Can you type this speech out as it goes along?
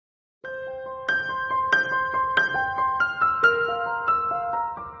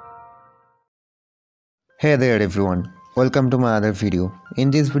Hey there everyone, welcome to my other video.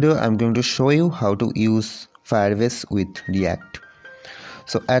 In this video I'm going to show you how to use Firebase with React.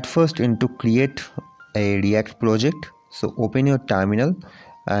 So at first, to create a React project, so open your terminal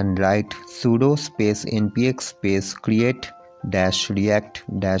and write sudo space npx space create dash react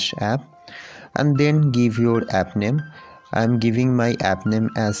dash app and then give your app name. I'm giving my app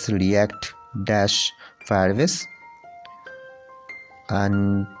name as react dash Firebase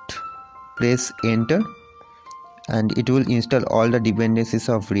and press enter, and it will install all the dependencies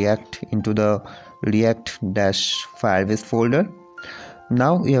of React into the react-firebase folder.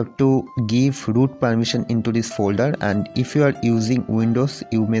 Now you have to give root permission into this folder, and if you are using Windows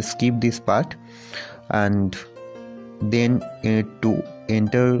you may skip this part and then to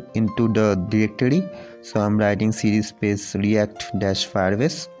enter into the directory. So I'm writing cd space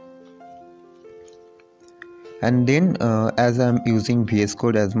react-firebase, and then as I'm using VS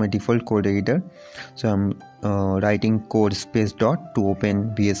Code as my default code editor, so I'm writing code space dot to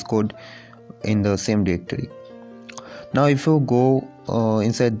open VS Code in the same directory. Now if you go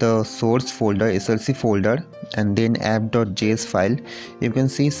inside the source folder, src folder, and then app.js file, you can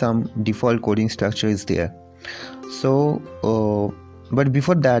see some default coding structure is there. So but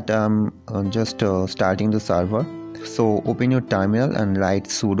before that I'm just starting the server. So open your terminal and write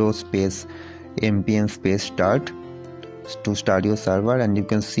sudo space npm space start to start your server, and you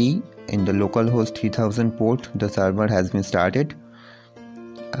can see in the localhost 3000 port the server has been started,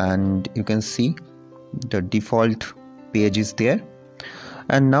 and you can see the default page is there.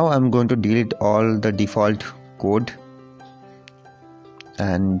 And now I'm going to delete all the default code,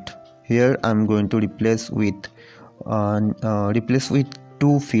 and here I'm going to replace with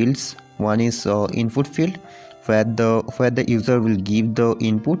two fields. One is input field where the user will give the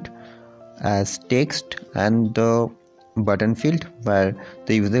input as text, and the button field where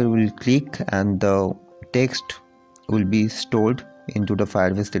the user will click and the text will be stored into the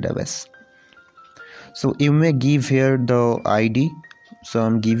Firebase database. So you may give here the ID. So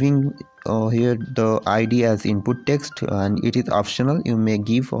I'm giving here the ID as input text, and it is optional, you may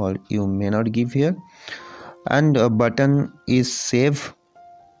give or you may not give here. And a button is save.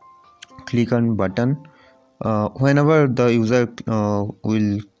 Click on button. Whenever the user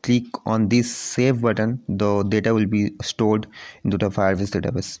will click on this save button, the data will be stored into the Firebase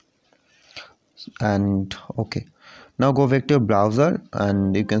database. And okay, now go back to your browser,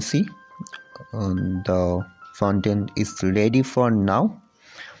 and you can see the front end is ready for now.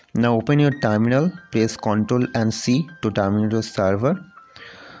 Now open your terminal, press Ctrl and C to terminate your server.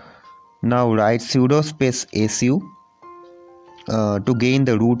 Now write sudo space su to gain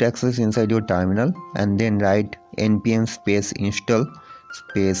the root access inside your terminal, and then write npm space install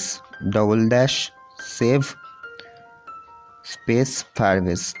space -- space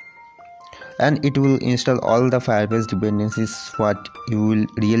Firebase, and it will install all the Firebase dependencies what you will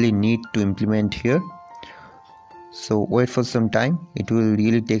really need to implement here. So wait for some time, it will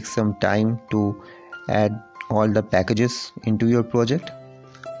really take some time to add all the packages into your project.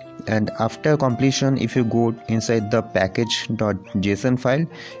 And after completion, if you go inside the package.json file,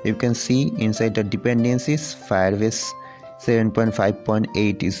 you can see inside the dependencies Firebase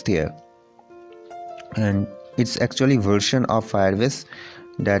 7.5.8 is there, and it's actually version of Firebase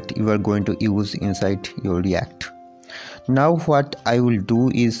that you are going to use inside your React. Now what I will do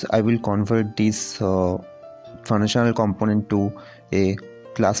is I will convert this functional component to a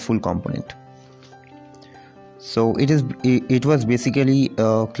classful component. So it was basically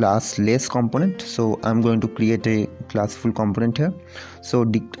a classless component, so I'm going to create a classful component here. So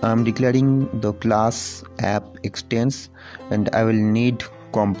I'm declaring the class app extends, and I will need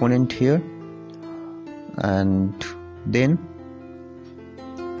component here, and then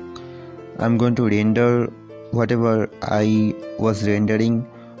I'm going to render whatever I was rendering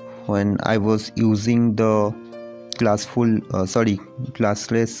when I was using the classless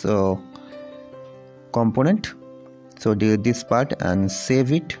component. So delete this part and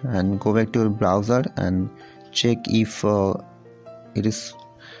save it, and go back to your browser and check if it is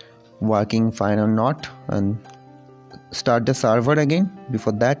working fine or not, and start the server again.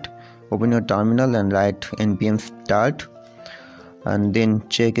 Before that, open your terminal and write npm start, and then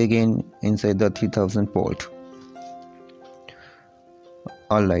check again inside the 3000 port.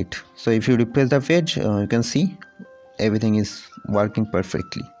 Alright, so if you refresh the page, you can see everything is working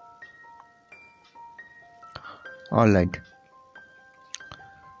perfectly. Alright,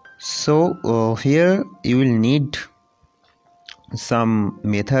 so here you will need some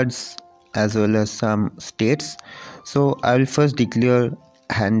methods as well as some states. So I will first declare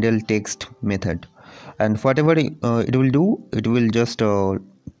handle text method, and whatever it will do, it will just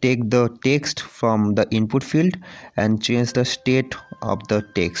take the text from the input field and change the state of the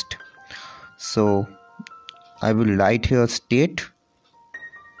text. So I will write here state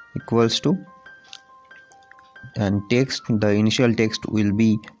equals to, and text, the initial text will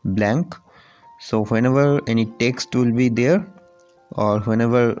be blank. So whenever any text will be there, or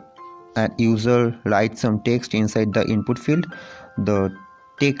whenever a user writes some text inside the input field, the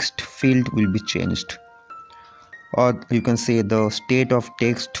text field will be changed, or you can say the state of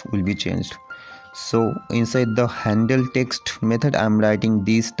text will be changed. So inside the handle text method, I'm writing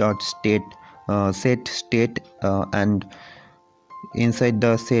this dot state set state, and inside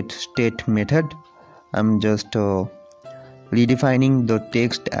the set state method, I'm just redefining the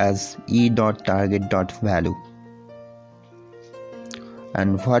text as e.target.value.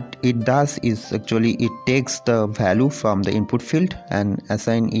 And what it does is actually it takes the value from the input field and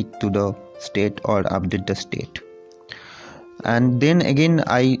assign it to the state or update the state. And then again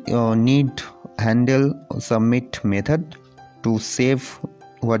I need handle submit method to save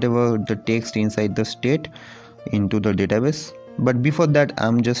whatever the text inside the state into the database. But before that,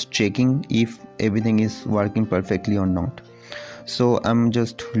 I'm just checking if everything is working perfectly or not. So I'm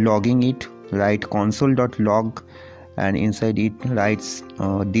just logging it, write console.log, and inside it writes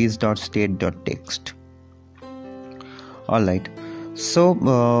this.state.text. Alright, so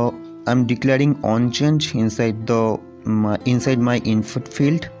I'm declaring on change inside my input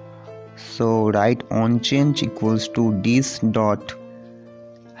field. So write on change equals to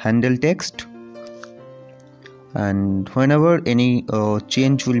this.handle text, and whenever any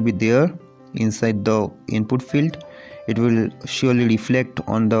change will be there inside the input field, it will surely reflect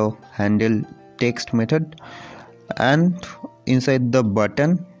on the handle text method. And inside the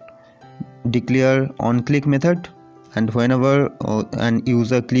button, declare on click method, and whenever an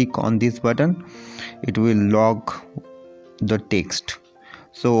user click on this button, it will log the text.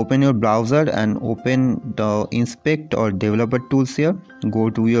 So open your browser and open the inspect or developer tools here, go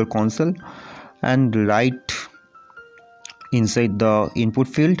to your console and write inside the input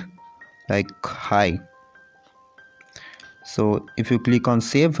field like hi. So if you click on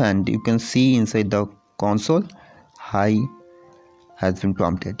save, and you can see inside the console hi has been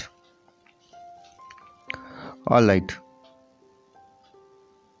prompted. Alright,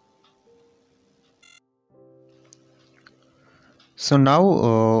 so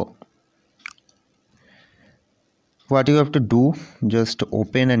now what you have to do, just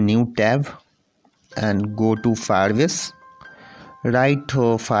open a new tab and go to Firebase. Write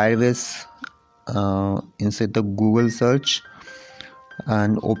Firebase inside the Google search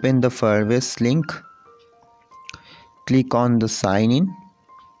and open the Firebase link. Click on the sign in,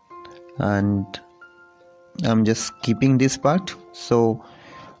 and I'm just skipping this part. So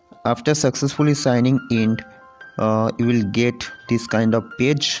after successfully signing in, you will get this kind of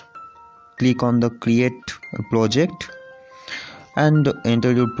page. Click on the create project and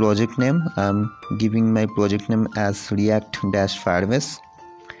enter your project name. I'm giving my project name as React-Firebase.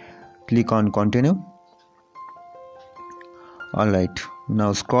 Click on continue. Alright,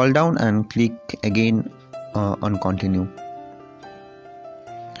 now scroll down and click again on continue.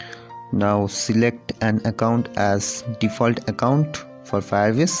 Now select an account as default account for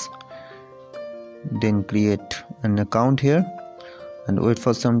Firebase, then create an account here and wait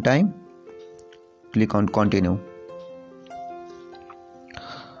for some time. Click on continue.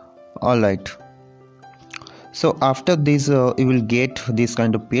 Alright, so after this you will get this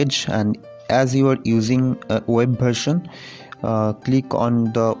kind of page, and as you are using a web version, click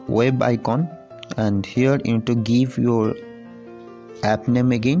on the web icon, and here you need to give your app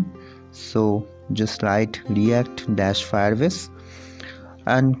name again. So just write React-Firebase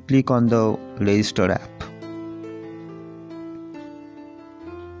and click on the register app.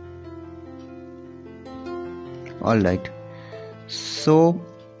 Alright, so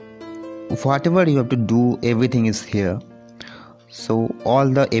whatever you have to do, everything is here. So all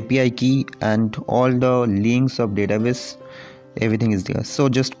the API key and all the links of database, everything is there. So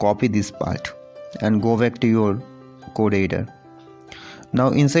just copy this part and go back to your code editor. Now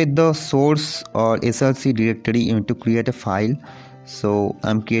inside the source or SRC directory, you need to create a file. So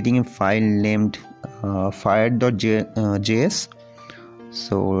I'm creating a file named fire.js.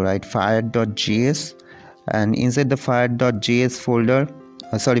 So write fire.js, and inside the fire.js folder,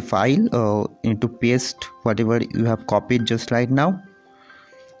 file, you need to paste whatever you have copied just right now.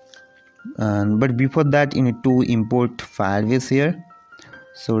 But before that, you need to import Firebase here.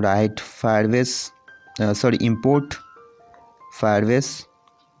 So write Firebase, import Firebase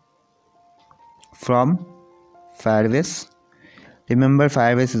from Firebase. Remember,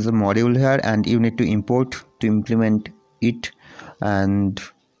 Firebase is a module here, and you need to import to implement it. And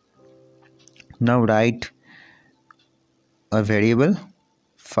Now write a variable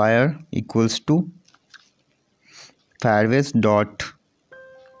fire equals to Firebase dot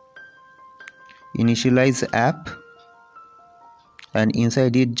initialize app, and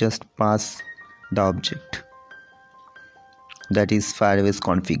inside it just pass the object, that is Firebase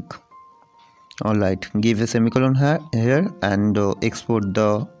config. Alright, give a semicolon here and export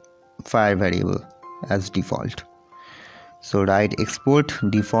the fire variable as default. So write export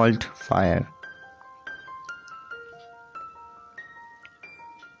default fire.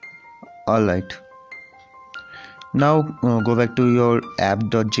 Alright, now go back to your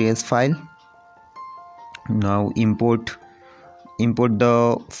app.js file. Now import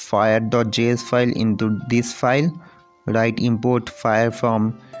the fire.js file into this file. Write import fire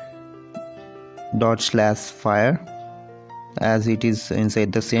from /fire, as it is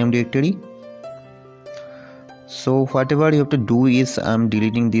inside the same directory. So whatever you have to do is I'm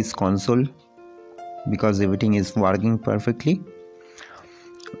deleting this console because everything is working perfectly.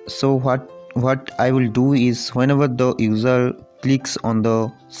 So what I will do is, whenever the user clicks on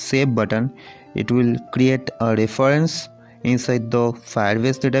the save button, it will create a reference inside the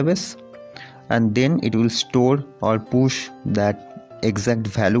Firebase database, and then it will store or push that exact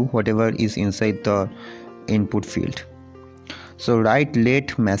value whatever is inside the input field. So write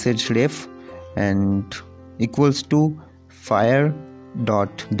let message ref and equals to fire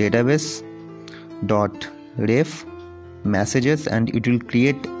dot database dot ref messages, and it will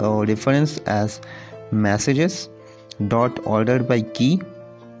create a reference as messages dot ordered by key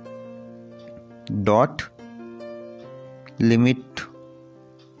dot limit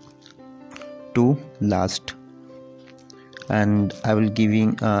to last, and I'm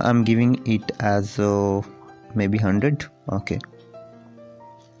giving it as maybe 100. Okay.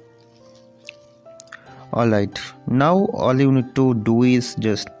 Alright, now all you need to do is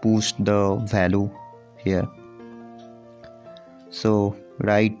just push the value here. So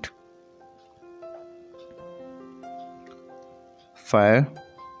write fire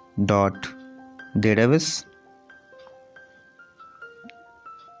dot database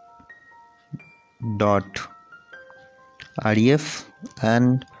dot ref,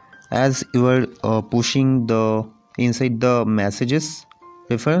 and as you are pushing the inside the messages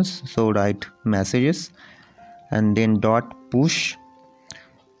reference, so write messages and then dot push,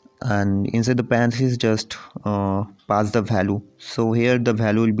 and inside the parentheses just pass the value. So here the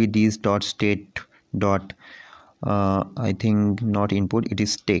value will be this dot state dot I think not input, it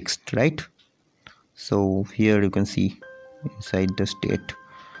is text, right? So here you can see inside the state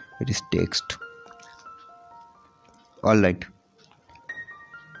it is text. Alright,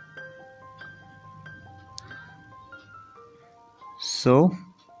 so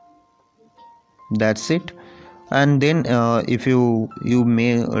that's it. And then if you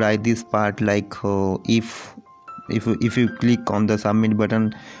may write this part like if you click on the submit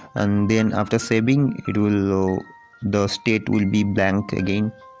button and then after saving, it will the state will be blank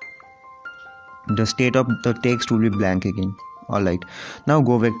again, the state of the text will be blank again. Alright, now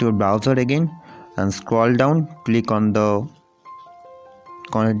go back to your browser again and scroll down, click on the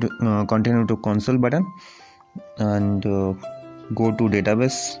continue to console button and go to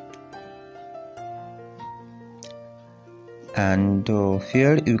database, and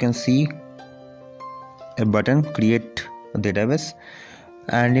here you can see a button create a database,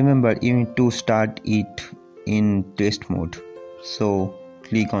 and remember you need to start it in test mode, so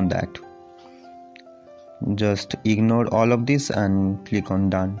click on that. Just ignore all of this and click on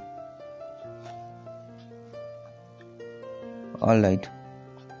done. Alright,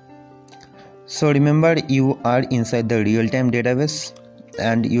 so remember you are inside the real-time database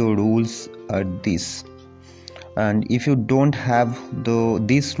and your rules are this, and if you don't have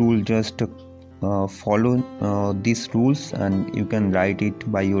this rule, just follow these rules and you can write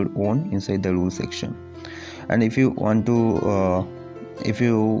it by your own inside the rule section. And if you want to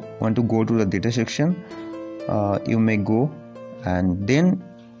go to the data section, you may go and then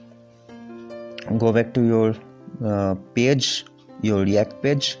go back to your page, your React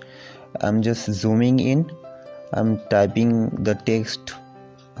page. I'm just zooming in, I'm typing the text,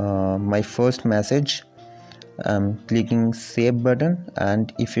 my first message, I'm clicking save button,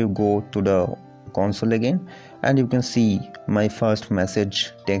 and if you go to the console again, and you can see my first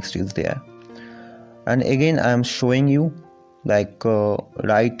message text is there. And again I am showing you like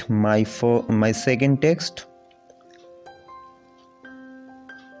write my second text,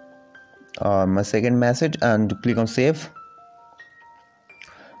 my second message, and click on save.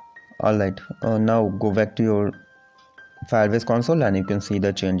 Alright, now go back to your Firebase console and you can see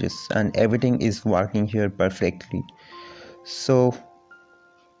the changes, and everything is working here perfectly. So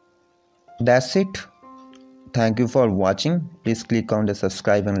That's it. Thank you for watching. Please click on the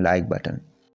subscribe and like button.